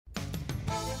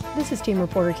This is team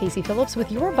reporter Casey Phillips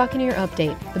with your Buccaneer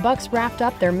update. The Bucs wrapped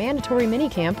up their mandatory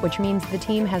minicamp, which means the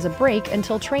team has a break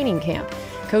until training camp.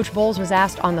 Coach Bowles was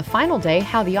asked on the final day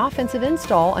how the offensive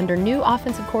install under new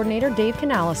offensive coordinator Dave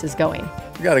Canales is going.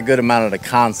 We got a good amount of the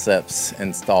concepts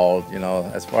installed.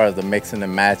 As far as the mixing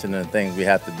and matching and the things we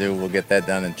have to do, we'll get that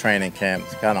done in training camp.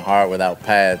 It's kind of hard without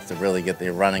pads to really get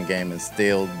the running game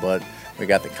instilled, but we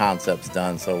got the concepts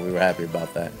done, so we were happy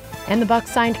about that. And the Bucs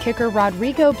signed kicker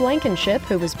Rodrigo Blankenship,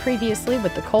 who was previously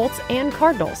with the Colts and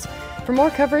Cardinals. For more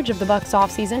coverage of the Bucs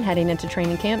offseason heading into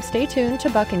training camp, stay tuned to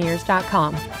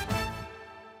Buccaneers.com.